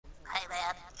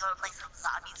wanna play some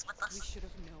zombies with us? We should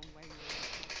have known where you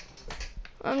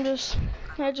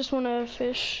I just want to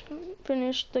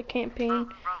finish the campaign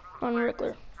on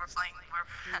regular.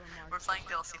 We're playing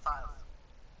DLC 5.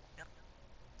 Yep.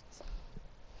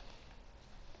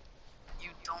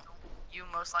 You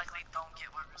most likely don't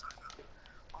get what we're talking about.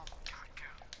 Oh my god,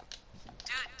 girl.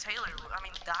 Dude, Taylor,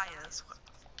 Dias, what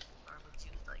would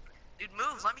you like? Dude,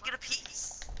 move, let me get a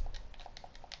piece.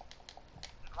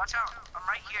 Watch out, I'm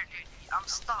right here, dude. I'm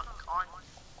stuck on.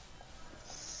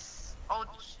 Oh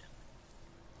shit.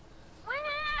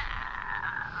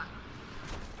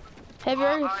 Have you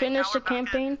already finished the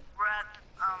campaign?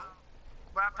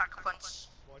 We're at Pack-a-Punch.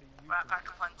 We're at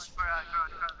Pack-a-Punch for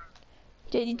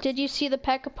Did you see the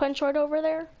Pack-a-Punch right over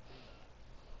there?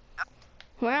 Yep.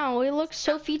 Wow, it looks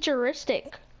so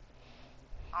futuristic.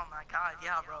 Oh my god,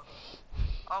 yeah, bro.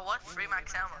 Oh, what? Free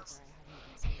max ammos.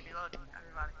 Reload,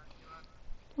 everybody.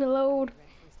 Reload.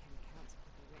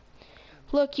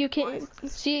 Look, you can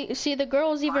see the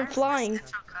girl's even flying.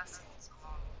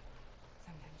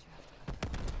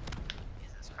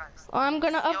 Oh, I'm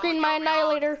gonna upgrade my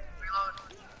annihilator.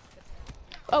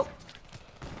 Oh.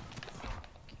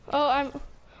 Oh,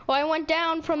 I went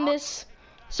down from this.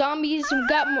 Zombies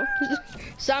got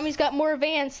more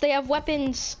advanced. They have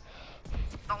weapons.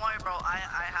 Don't worry, bro. I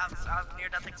have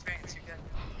near-death experience.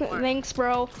 You're good. Thanks,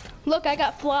 bro. Look, I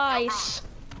got flies.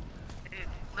 Dude,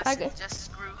 listen,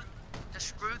 just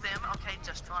screw them. Okay,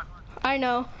 just run. I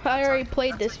know. I already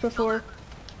played this before.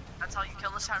 That's how you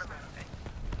kill the Shadow Man, okay?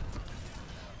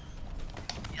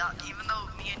 Yeah, even though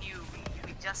me and you,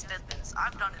 we just did this.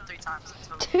 I've done it 3 times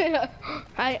in total.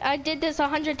 I did this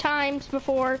 100 times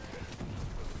before.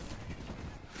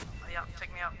 Oh, yeah,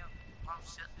 pick me up. Oh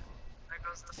shit. There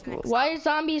goes the Phoenix. Why are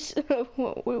zombies?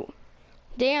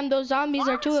 Damn, those zombies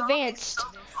are too advanced. So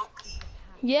OP?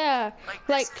 Yeah,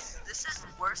 like this is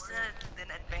worse than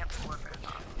Advanced Warfare.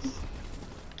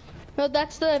 no,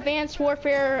 that's the Advanced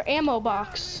Warfare ammo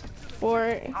box.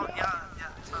 Or oh yeah,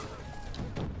 totally.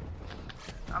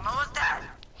 I'm almost dead.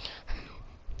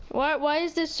 why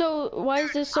is this so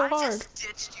hard? I just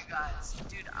ditched you guys.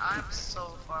 Dude, I'm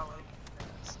so far away from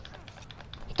this.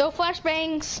 Throw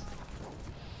flashbangs.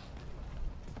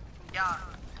 Yeah.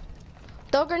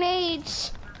 Throw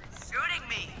grenades. Shooting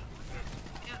me.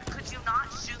 Dude, could you not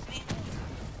shoot me?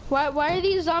 Why are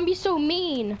these zombies so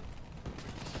mean?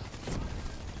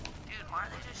 Dude, why are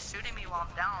they just shooting me while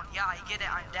I'm down? Yeah, I get it,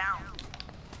 I'm down.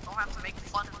 Don't have to make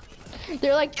fun of me.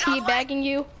 They're like teabagging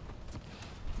you.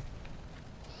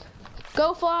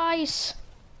 Go flies.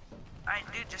 Alright,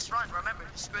 dude, just run. Remember,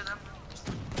 screw them.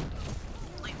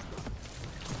 Please.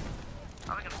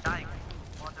 I'm gonna die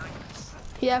while doing this.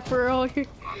 Yeah, for real.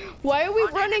 Why are we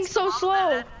running so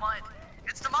slow?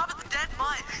 It's the mob of the dead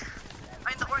mud. I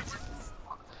mean, the origins.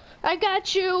 I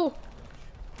got you.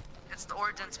 It's the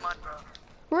origins mud,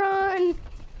 bro. Run.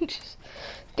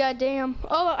 Goddamn.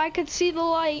 Oh, I could see the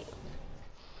light.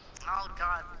 Oh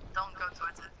god, don't go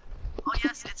towards it. Oh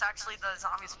yes, it's actually the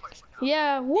zombies portion.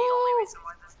 Yeah, woo.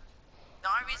 The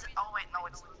only reason, oh wait, no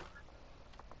it's not.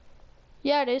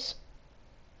 Yeah, it is.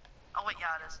 Oh wait,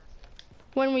 yeah it is.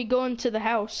 When we go into the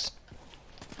house.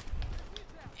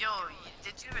 Yo,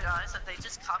 did you realize that they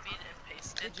just copied and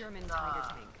pasted The German Tiger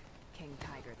tank. King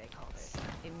Tiger, they called it.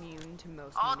 Immune to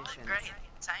most oh, munitions. great,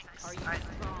 tanks. Are you Alright,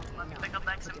 strong let me enough pick up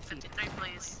the to defeat XM53,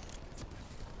 please.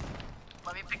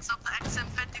 Let me pick up the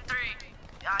XM53.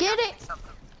 Yeah, Get it.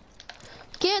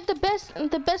 Get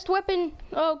the best weapon.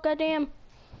 Oh goddamn!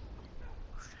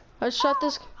 I shot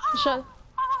this. Shot.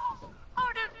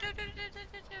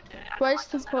 Where's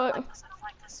the what?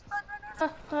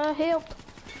 Help!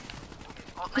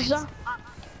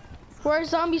 Why are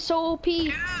zombies so OP?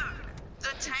 Dude, the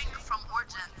tank from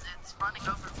Origins, it's running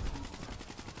over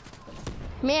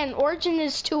me. Man, Origin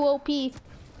is too OP.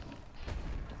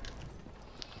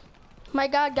 My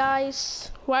God,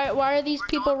 guys, why are these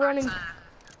people running?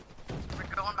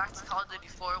 We're going back to Call of Duty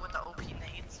 4 with the OP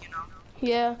nades, you know?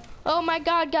 Yeah. Oh my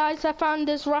God, guys, I found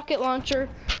this rocket launcher.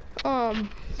 Yeah. Oh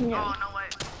no way,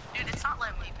 dude, it's not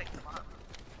letting me pick them up.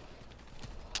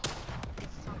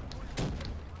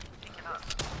 Pick it up.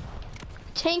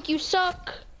 Tank, you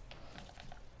suck.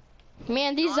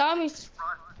 Man, these zombies.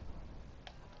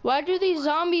 Why do these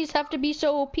zombies have to be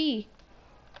so OP? Oh,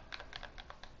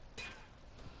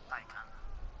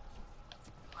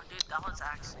 dude, that was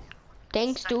actually.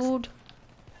 Thanks, dude.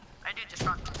 I do just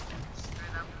run.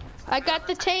 I got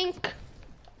the tank.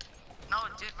 No,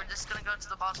 dude, we're just gonna go to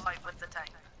the boss fight with the tank.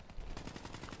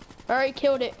 Alright,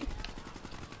 killed it.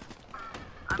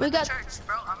 I'm in the church,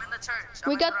 bro. I'm in the church.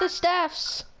 We got the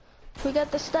staffs. We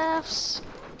got the staffs.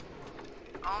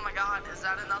 Oh my God, is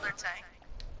that another tank?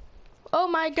 Oh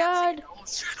my god. Oh,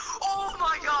 shit. Oh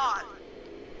my god!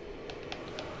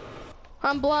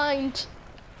 I'm blind.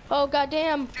 Oh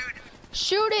goddamn. Dude,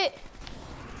 Shoot it.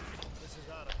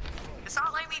 it's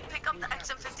not letting me pick up the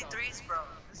XM53s, bro.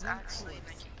 It's actually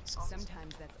making songs.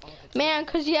 Sometimes that's all that's Man,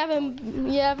 cause you haven't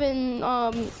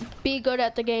be good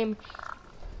at the game.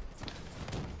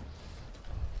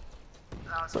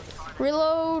 That was fun.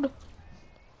 Reload.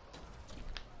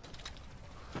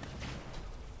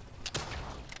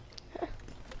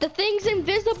 The thing's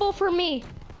invisible for me.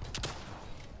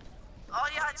 Oh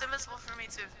yeah, it's invisible for me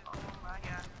too. Oh my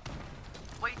god.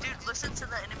 Wait, dude, listen to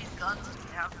the enemy's guns.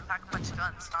 They have pack-a-punch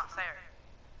guns. Not fair.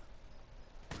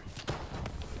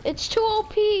 It's too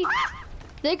OP. Ah!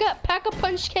 They got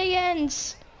pack-a-punch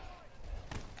KNs.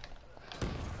 Dude,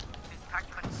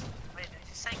 pack-a-punch. Wait, did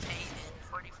you say KN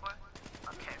 44?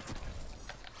 Okay.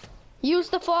 Use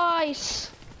the flies.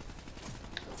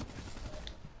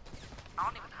 I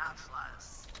don't even have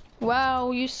flies.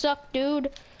 Wow, you suck, dude.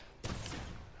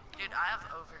 Dude, I have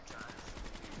overdrive.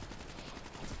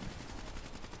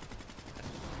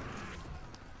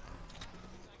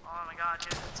 Oh my god,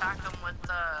 dude, attack them with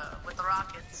the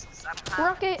rockets.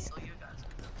 Rocket. So you guys.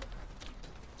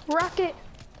 Rocket.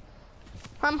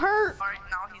 I'm hurt. Alright,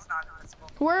 now he's not invincible.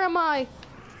 Where am I?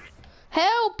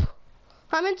 Help!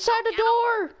 I'm inside a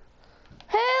door.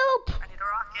 Help! I need a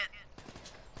rocket.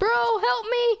 Bro, help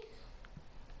me.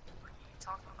 What are you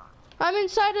talking about? I'm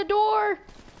inside a door.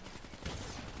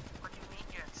 What do you mean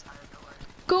you're inside a door?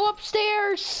 Go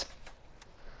upstairs.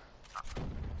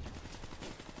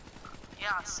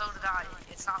 Yeah, so did I.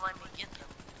 It's not letting me get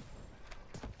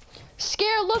them.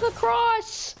 Scare, look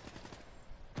across.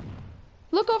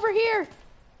 Look over here.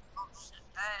 Oh shit.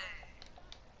 Hey.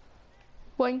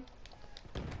 Boing.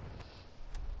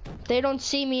 They don't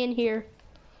see me in here.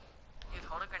 Dude,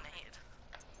 hold a grenade.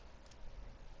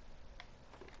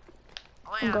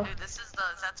 Oh yeah, Okay. dude, this is the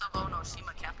Zetsubo no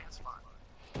Shima camping spot.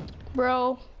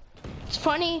 Bro, it's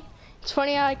funny. It's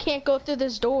funny how I can't go through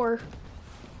this door.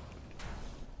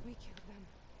 We killed them.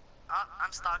 Oh,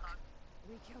 I'm stuck.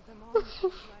 We killed them all. in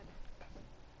blood.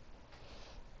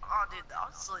 Oh, dude, that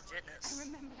was legitness. I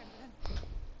remember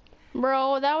them.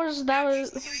 Bro, that was.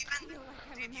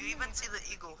 Dude, you even see the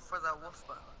eagle for the wolf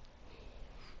bone.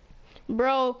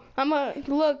 Bro,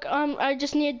 look. I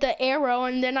just need the arrow,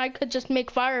 and then I could just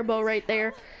make fireball right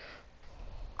there.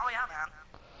 Oh yeah, man.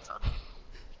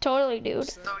 Totally, dude.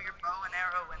 Just throw your bow and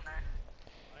arrow in there.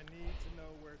 I need to know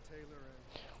where Taylor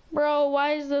is. Bro,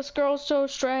 why is this girl so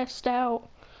stressed out?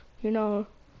 You know,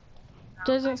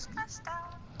 doesn't Stressed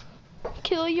out.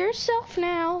 kill yourself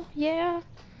now. Yeah.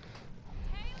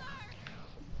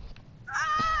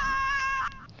 Ah!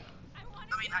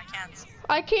 I mean, I can't.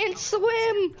 I can't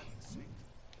swim.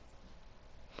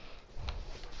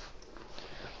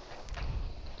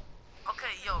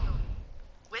 Okay, yo,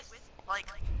 with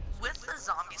the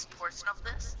zombies portion of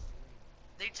this,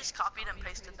 they just copied and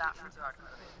pasted that for God.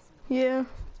 Yeah.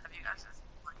 Have you guys?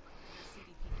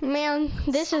 Man,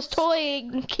 this is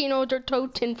totally Kino der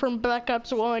Toten from Black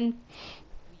Ops 1. We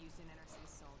used an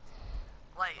NRC salt.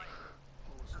 Like,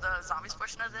 the zombies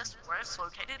portion of this, where it's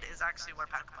located, is actually where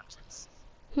Pack-a-Punch is.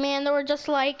 Man, they were just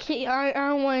like, I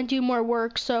don't want to do more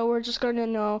work, so we're just gonna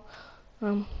know.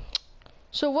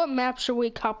 So what map should we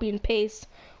copy and paste?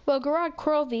 Well, Garage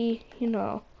Crovey, you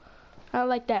know, I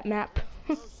like that map.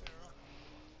 Yeah,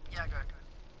 good.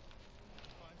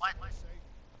 What?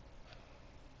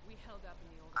 We held up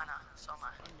in the old I know, so am I.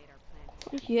 and made our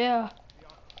plan. Yeah.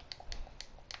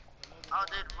 Oh,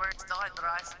 dude, we're still at the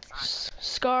rise inside.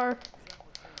 Scar.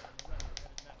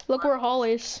 Look where Hall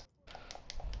is.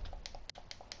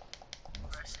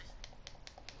 Where is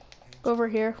she? Over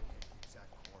here.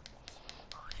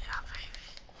 Oh, yeah,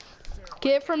 baby.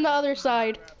 Get it from the other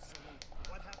side.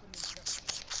 What happened in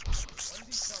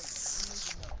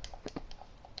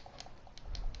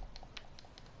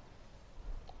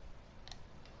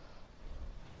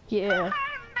Yeah.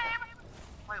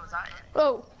 Wait, was that it?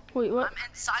 Oh, wait, what? I'm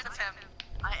inside of him.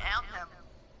 I am him.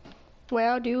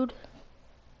 Wow, dude.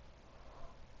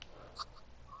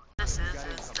 This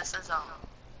is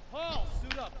Paul,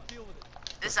 suit up, deal with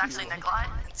it. this is actually Nikolai.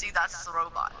 And see, that's the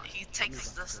robot. He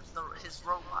takes his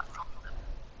robot from them.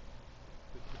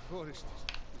 The forest is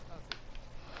nothing.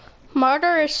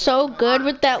 Martyr is so good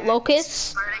with that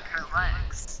locust. Burning her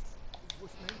legs. It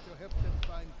was meant to help them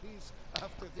find peace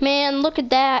after the Man, look at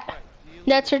that.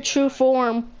 That's her true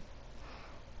form.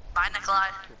 Bye, Nikolai.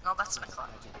 No, that's Nikolai.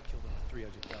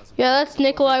 Yeah, that's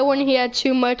Nikolai when he had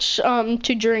too much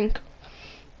to drink.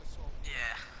 Yeah.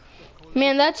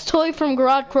 Man, that's totally from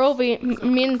Garage Crovey. I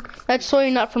mean, that's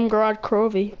totally not from Garage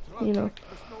Crovey, you know. was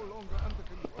no longer under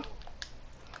control.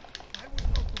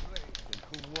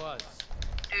 was.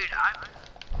 Dude, I'm.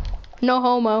 No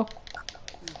homo.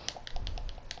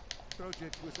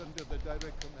 Project was under the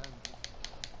direct command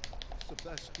of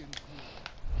Sebastian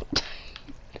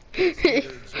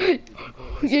Kuhn.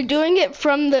 You're doing it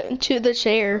from the to the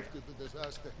chair. After the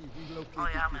disaster, he relocated Oh,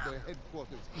 yeah, to man. their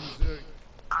headquarters in Zurich.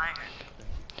 Iron.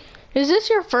 Is this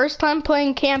your first time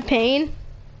playing campaign?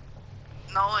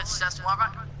 No, it's just one of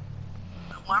my.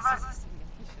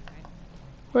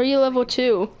 Or are you level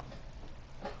 2?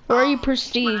 Or are you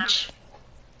prestige?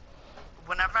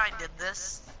 Whenever I did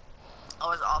this, I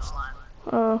was offline.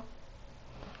 Oh.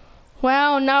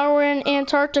 Wow, now we're in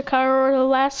Antarctica or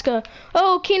Alaska.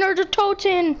 Oh, Keener the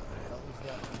Toten!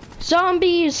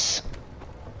 Zombies!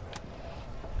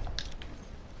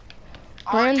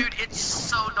 Oh, Run. dude, it's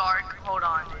so dark. Hold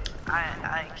on, dude.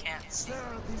 I can't see.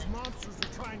 These monsters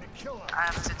are trying to kill us. I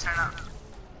have to turn up.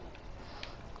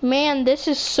 Man, this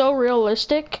is so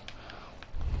realistic.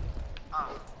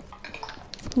 Oh.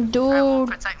 Alright, well, Dude.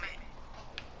 protect me.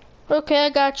 Okay, I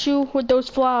got you with those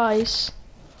flies.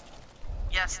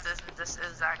 Yes, this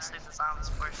is actually the zombies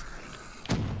portion.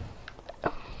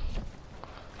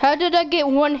 How did I get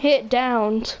one hit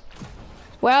downed?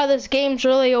 Wow, this game's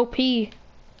really OP. Yeah.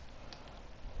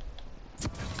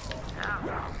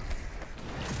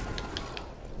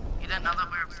 You didn't know that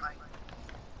we were playing.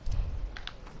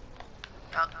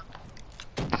 Oh.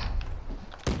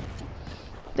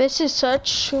 This is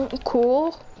such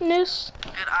coolness.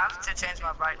 Dude, I have to change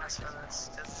my brightness for this.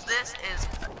 Cause this is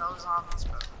no zombies,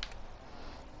 bro.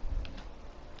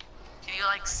 Can you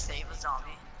like save a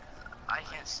zombie? I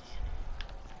can't see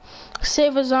it.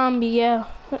 Save a zombie, yeah.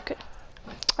 Okay.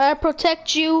 I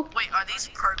protect you. Wait, are these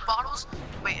perk bottles?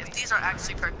 Wait, if these are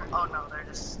actually perk, oh no, they're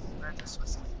just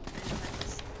whiskey.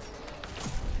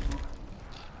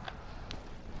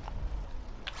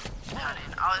 Yeah,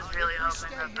 dude, I was really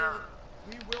hoping that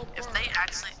if they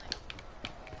actually,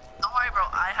 don't worry, bro.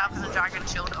 I have the dragon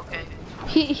shield. Okay.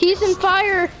 He's in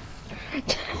fire.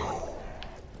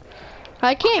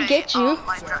 I can't Okay, get you.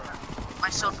 My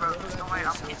shield broke. Don't worry,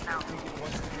 I'm getting out.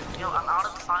 Yo, I'm out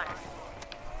of the fire.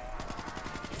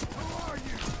 Who are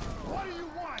you? What do you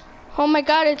want? Oh my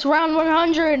god, it's round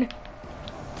 100. Dude,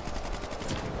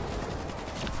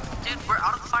 we're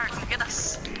out of the fire. Come get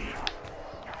us.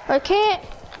 I can't.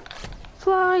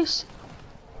 Flies.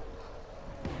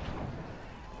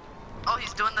 Oh,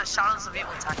 he's doing the Shadows of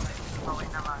Evil tactic. Oh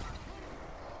wait, never mind.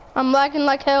 I'm lagging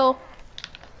like hell.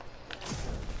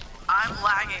 I'm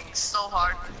lagging so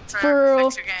hard. For real.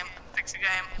 Fix your game. Fix your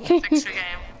game. Fix your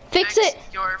game. Fix it.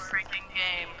 Your freaking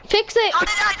game. Fix it. How did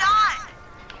I die?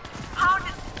 How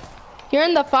did? You're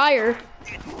in the fire.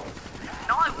 Dude,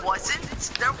 no, I wasn't.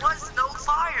 There was no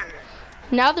fire.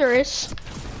 Now there is.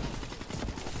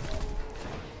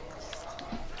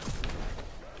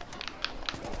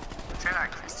 Try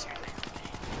that, Christian.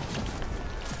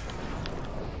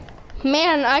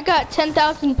 Man, I got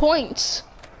 10,000 points.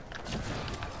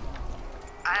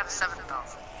 I have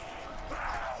 7,000.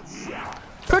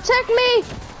 Protect me.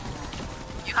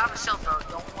 You have a shield, bro.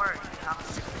 Don't worry. You have a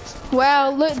shield.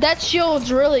 Wow, look, that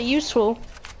shield's really useful.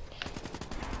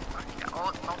 Okay.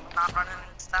 Oh, no, not running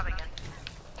into that again.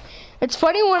 It's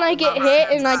funny when I get hit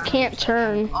and I can't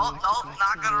turn. Oh, no,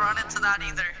 not gonna run into that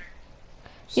either.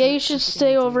 Yeah, you should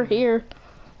stay over here.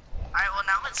 Alright, well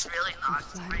now it's really not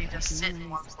where you just sit in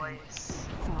one place.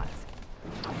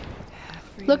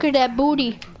 Look at that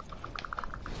booty.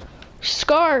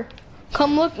 Scar,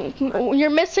 come look. You're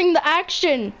missing the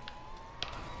action.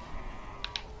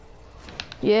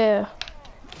 Yeah.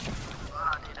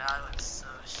 Wow, dude, I was so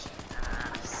shit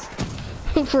ass.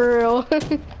 For real.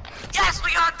 Yes,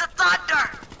 we got the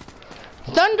thunder!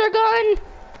 Thunder gun.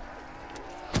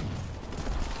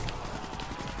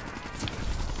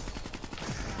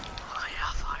 Oh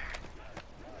yeah, fire.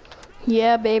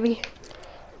 Yeah, baby.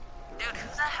 Dude,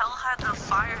 who the hell had the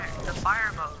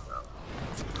fire bow,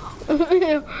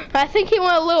 bro? I think he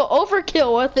went a little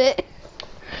overkill with it.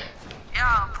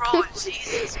 Yeah, bro,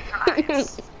 Jesus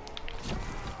Christ.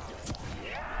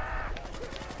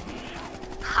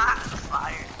 Ha,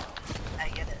 fire. I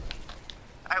get it.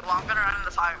 Alright, well I'm gonna run into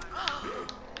the fire.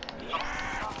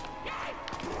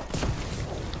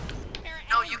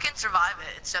 No, you can survive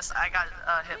it. It's just I got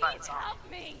hit by the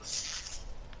zombie.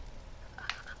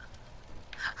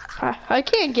 I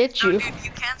can't get No, you. dude,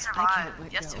 you can survive.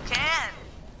 Yes, you can.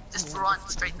 Just run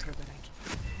straight through.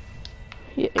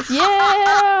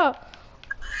 Yeah!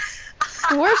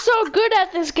 We're so good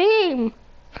at this game.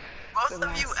 Most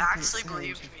of you actually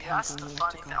believed me. That's the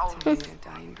funny thing. Oh,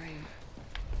 dying brain.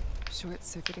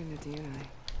 Short-circuiting the DNA.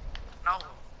 no.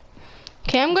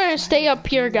 Okay, I'm gonna stay up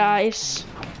here, guys.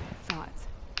 Thoughts.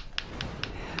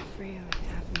 Half real,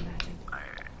 half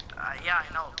Yeah,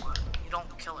 I know, but you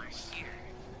don't kill her here.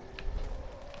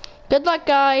 Good luck,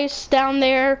 guys, down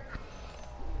there.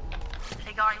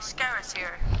 Hey guys, scare us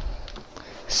here.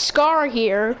 Scar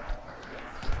here.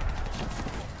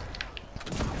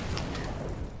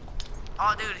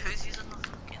 Oh, dude, who's using the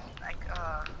fucking, like,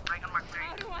 Dragon Mark 3?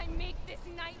 How do I make this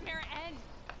nightmare end?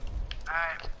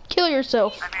 Alright, Kill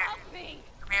yourself. I'm here. Help me!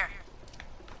 Come here.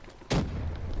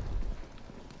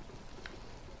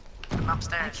 I'm I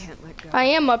upstairs. can't let go. I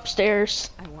am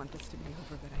upstairs. I want this to be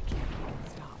over, but I can't make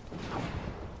it stop.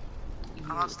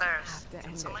 I'm You upstairs. have to Can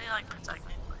end somebody, it. like, protect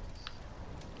me, please?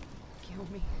 Kill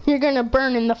me. You're gonna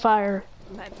burn in the fire.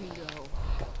 Let me go.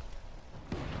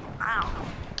 Ow.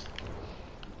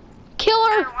 Kill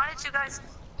Man, her! why did you guys...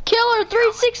 Kill her!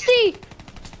 360!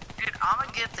 Dude, I'm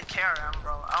gonna get the KRM,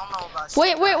 bro. I don't know about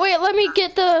Wait, you. let me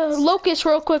get the locust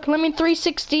real quick. Let me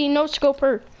 360 no scope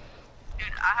her. Dude,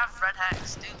 I have red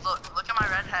hex. Dude, look at my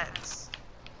red hex.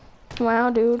 Wow,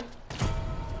 dude.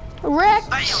 Wrecked!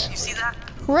 Bam, you see that? I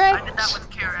did that Wrecked! with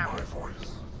KRM.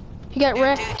 You got Dude,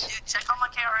 wrecked. dude, check out my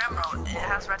KRM, bro. It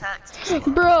has red hex. Do you see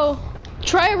it? Bro,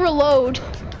 try reload.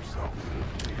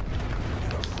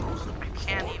 I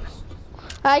can't even.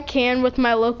 I can with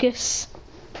my locust.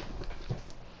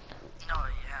 No,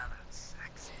 yeah, that's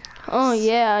sexy. Oh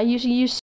yeah, you